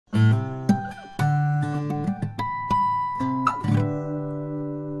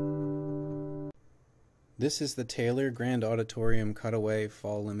This is the Taylor Grand Auditorium Cutaway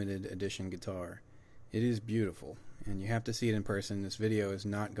Fall Limited Edition guitar. It is beautiful, and you have to see it in person. This video is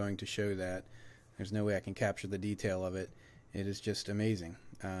not going to show that. There's no way I can capture the detail of it. It is just amazing.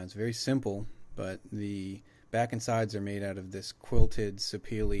 It's very simple, but the back and sides are made out of this quilted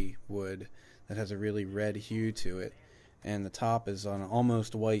sapele wood that has a really red hue to it, and the top is on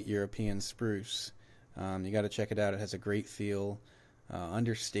almost white European spruce. You got to check it out. It has a great feel,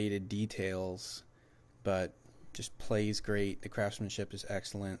 understated details, but just plays great. The craftsmanship is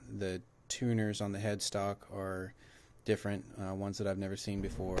excellent. The tuners on the headstock are different, ones that I've never seen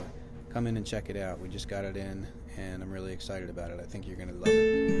before. Come in and check it out. We just got it in, and I'm really excited about it. I think you're going to love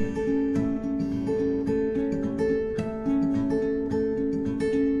it.